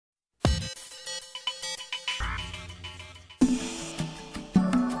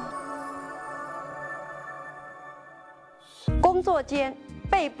工作间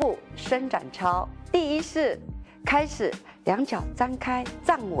背部伸展操。第一式，开始，两脚张开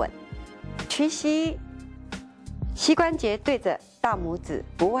站稳，屈膝，膝关节对着大拇指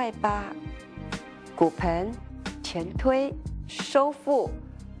不外八，骨盆前推，收腹，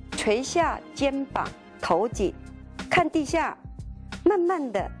垂下肩膀，头颈看地下，慢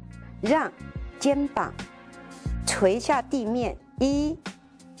慢的让肩膀垂下地面。1、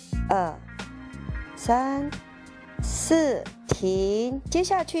2、3、4，停。接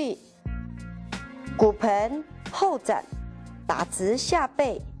下去，骨盆后展，打直下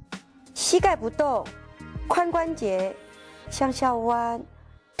背，膝盖不动，髋关节向下弯，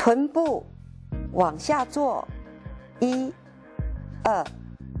臀部往下坐。1、2、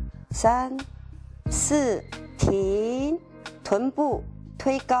3、4，停。臀部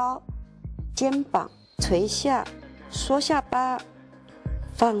推高，肩膀垂下，缩下巴，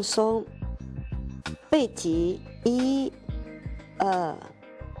放松，背脊。1、2、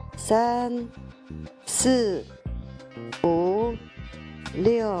3、4、5、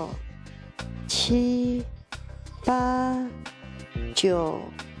6、7、8、9、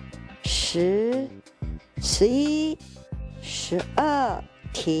10、11、12，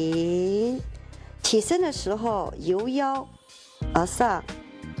停。起身的时候由腰而上，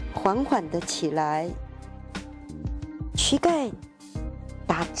缓缓的起来，躯干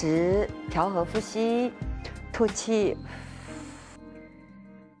打直，调和呼吸，吐气。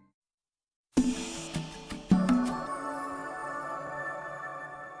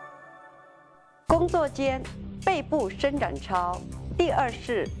工作间背部伸展操。第二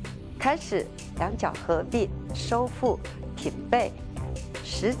式，开始，两脚合并，收腹，挺背，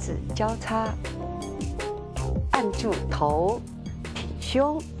食指交叉，按住头，挺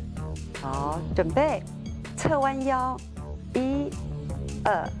胸。好，准备，侧弯腰。1、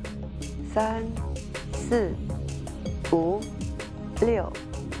2、3、4、5、6、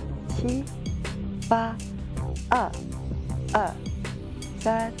7、8、2、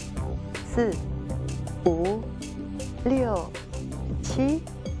3、4、5、6、7、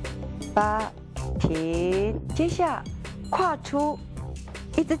8，停。接下跨出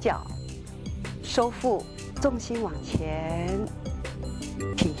一只脚，收腹，重心往前，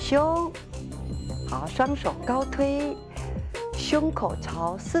挺胸。好，双手高推，胸口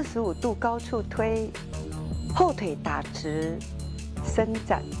朝45度高处推，后腿打直，伸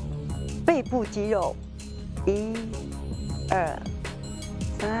展背部肌肉。1、2、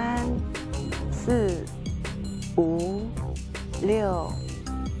3、4、5、6、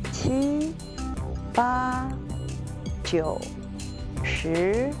7、8、9、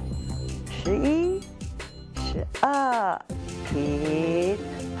10、11、12，停。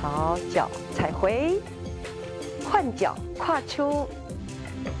好，脚踩回，换脚跨出。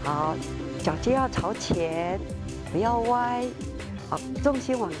好，脚尖要朝前，不要歪。好，重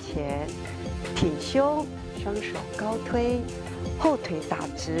心往前，挺胸，双手高推，后腿打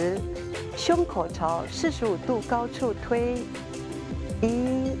直，胸口朝45度高处推。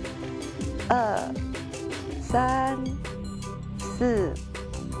1、2、3、4、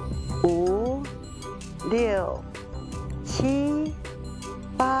5、6、7、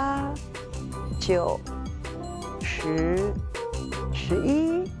8、9、10、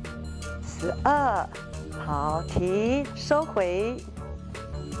11、12，好，停，收回，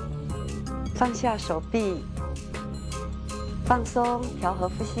放下手臂，放松，调和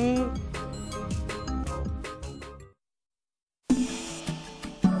呼吸。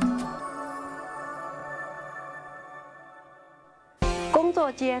工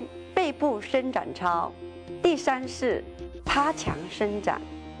作间背部伸展操。第三式，趴墙伸展。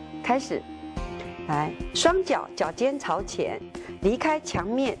开始，来，双脚脚尖朝前，离开墙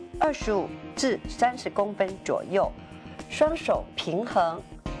面25至30公分左右，双手平衡，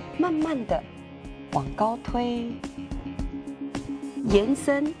慢慢的往高推，延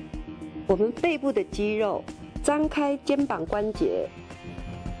伸我们背部的肌肉，张开肩膀关节。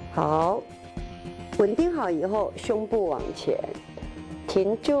好，稳定好以后，胸部往前，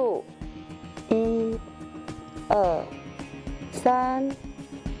停住。1、2、3、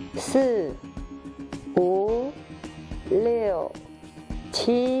4、5、6、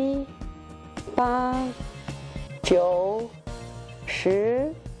7、8、9、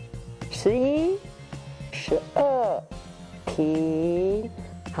10、11、12，停。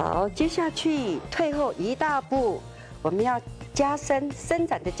好，接下去退后一大步，我们要加深伸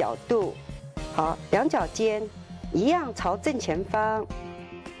展的角度。好，两脚尖一样朝正前方，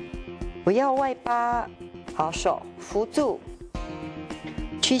不要外八。好，手扶住，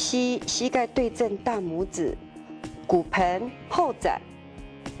屈膝，膝盖对正大拇指，骨盆后展，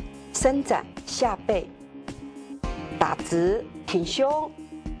伸展下背，打直，挺胸，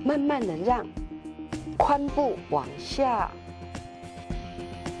慢慢的让髋部往下，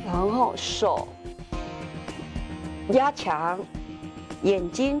然后手压强，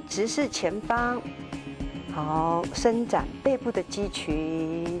眼睛直视前方。好，伸展背部的肌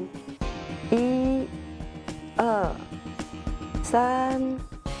群。1、2、3、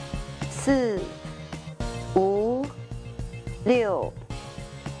4、5、6、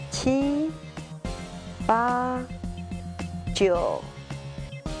7、8、9、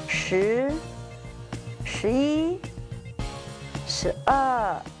10、11、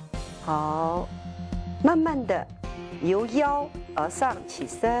12。好，慢慢的由腰而上起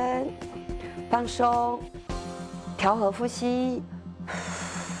身，放松，调和呼吸。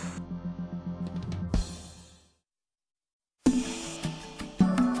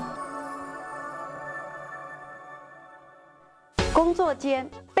工作间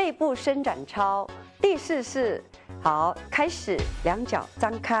背部伸展操第4式，好，开始，两脚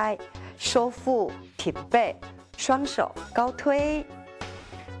张开，收腹挺背，双手高推，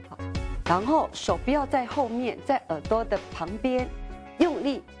好，然后手不要在后面，在耳朵的旁边，用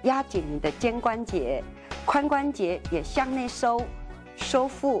力压紧你的肩关节，髋关节也向内收，收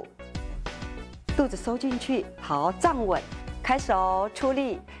腹，肚子收进去，好，站稳，开始哦，出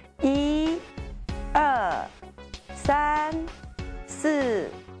力，1、2、3、4、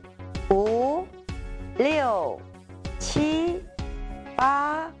5、6、7、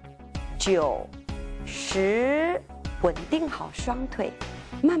8、9、10，稳定好双腿，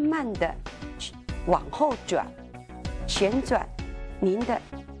慢慢的往后转，旋转您的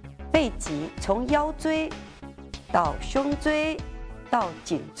背脊，从腰椎到胸椎到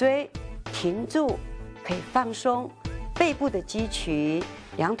颈椎，停住，可以放松背部的肌群，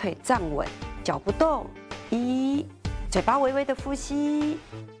两腿站稳，脚不动，1，嘴巴微微的呼吸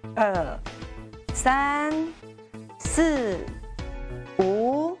，2、3、4、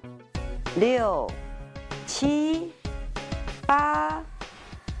5、6、7、8、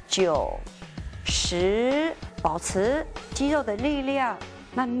9、10，保持肌肉的力量，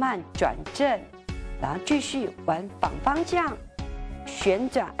慢慢转正，然后继续往反方向旋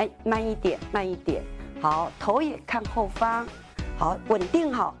转，哎，慢一点，慢一点，好，头也看后方，好，稳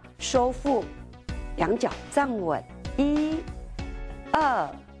定好，收腹，两脚站稳，1、2、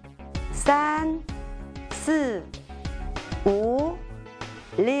3、4、5、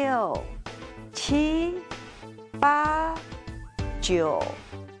6、7、8、9、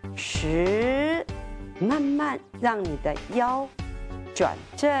10，慢慢让你的腰转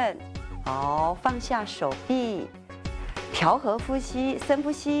正，好，放下手臂，调和呼吸，深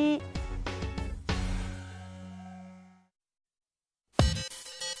呼吸。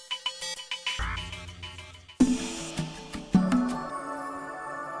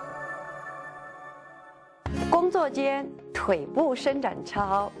工作间腿部伸展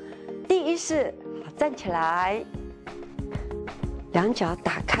操第1式，好，站起来，两脚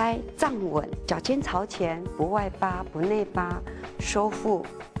打开，站稳，脚尖朝前，不外八，不内八，收腹，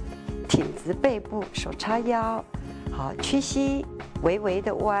挺直背部，手叉腰，好，屈膝，微微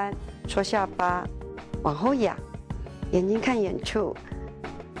的弯，缩下巴，往后仰，眼睛看远处，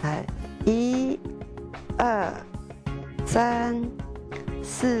来，1、2、3、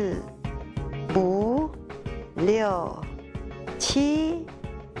4、5、6、7、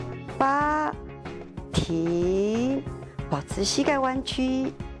8，停，保持膝盖弯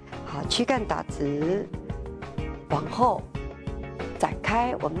曲，好，躯干打直，往后展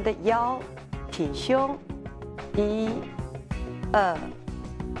开我们的腰，挺胸，1、2、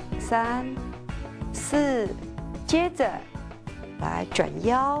3、4，接着来转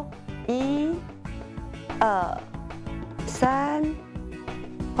腰，1、2、3，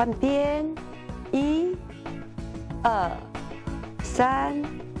换边，1、2、3、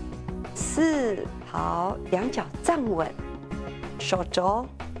4，好，两脚站稳，手肘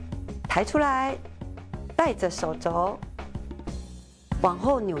抬出来，带着手肘往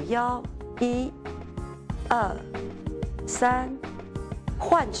后扭腰，1、2、3，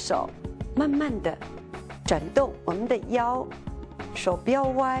换手，慢慢的转动我们的腰，手不要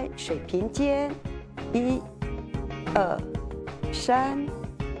歪，水平肩，1、2、3、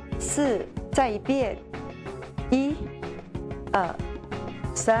4，再一遍，1、2、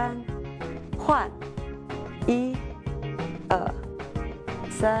3，换，1、2、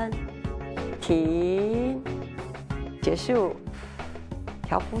3，停，结束，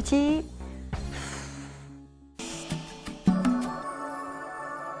调呼吸。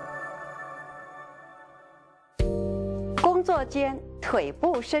工作间腿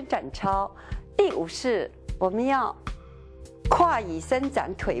部伸展操第5式，我们要胯以伸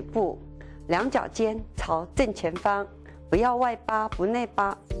展腿部，两脚尖朝朝正前方，不要外八，不内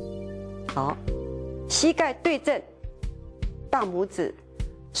八。好，膝盖对正，大拇指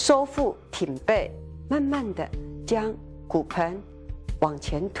收腹挺背，慢慢的将骨盆往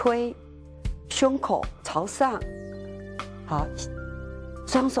前推，胸口朝上。好，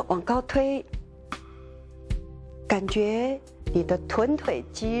双手往高推，感觉你的臀腿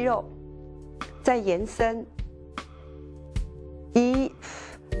肌肉在延伸。1、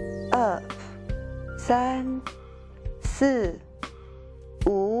2、3、4、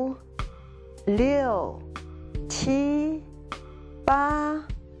5、6、7、8、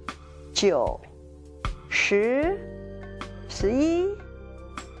9、10、11、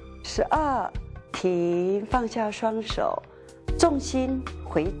12，停，放下双手，重心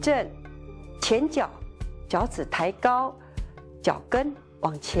回正，前脚脚趾抬高，脚跟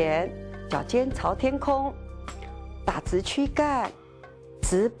往前，脚尖朝天空，打直躯干，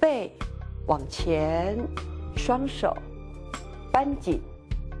直背往前，双手扳紧，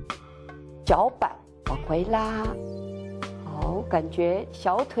脚板往回拉。好，感觉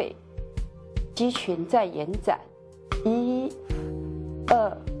小腿肌群在延展。1、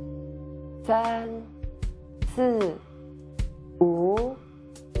2、3、4、5、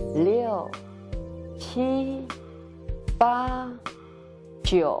6、7、8、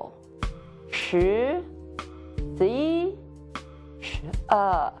9、10、11、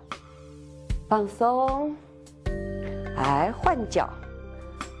12，放松。来换脚，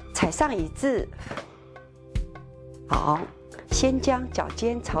踩上椅子。好，先将脚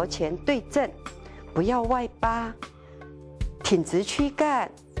尖朝前对正，不要外八，挺直躯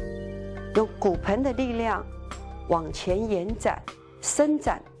干，用骨盆的力量往前延展，伸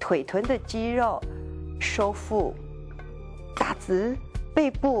展腿臀的肌肉，收腹，打直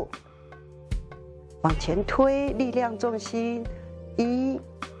背部，往前推，力量重心。1、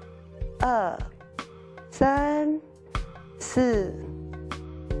2、3、4、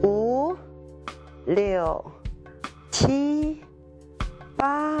5、6、7、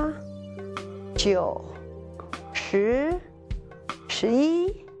8、9、10、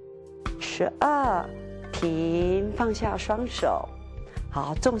11、12，停，放下双手。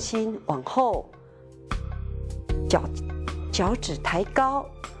好，重心往后，脚趾抬高，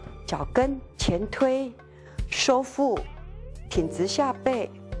脚跟前推，收腹，挺直下背，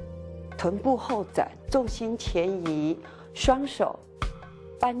臀部后展，重心前移，双手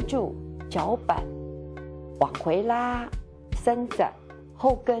扳住脚板，往回拉，伸展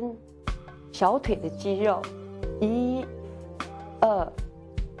后跟小腿的肌肉。1、2、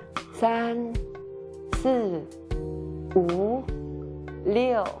3、4、5、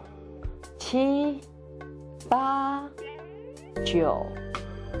6、7、8、9、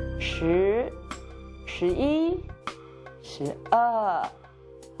10、11、12，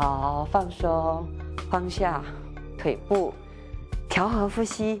好，放松，放下腿部，调和呼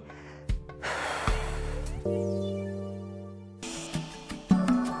吸。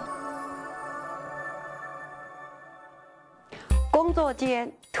工作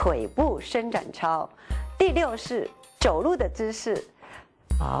间腿部伸展操，第6式走路的姿势。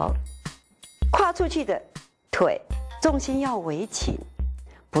好，跨出去的腿重心要微倾，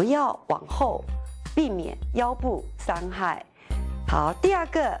不要往后，避免腰部伤害。好，第2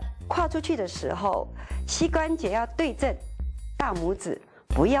个，跨出去的时候，膝关节要对正，大拇指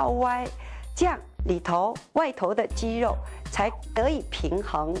不要歪，这样里头外头的肌肉才得以平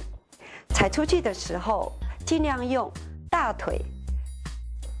衡。踩出去的时候，尽量用大腿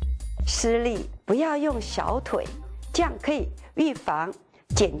施力，不要用小腿，这样可以预防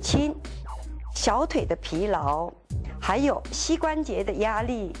减轻小腿的疲劳，还有膝关节的压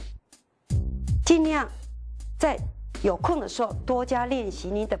力。尽量在有空的时候多加练习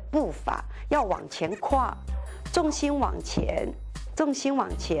你的步伐，要往前跨，重心往前，重心往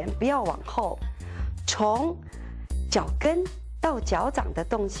前，不要往后。从脚跟到脚掌的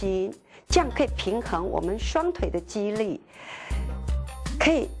动心，这样可以平衡我们双腿的肌力，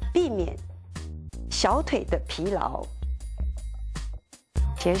可以避免小腿的疲劳。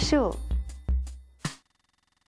结束。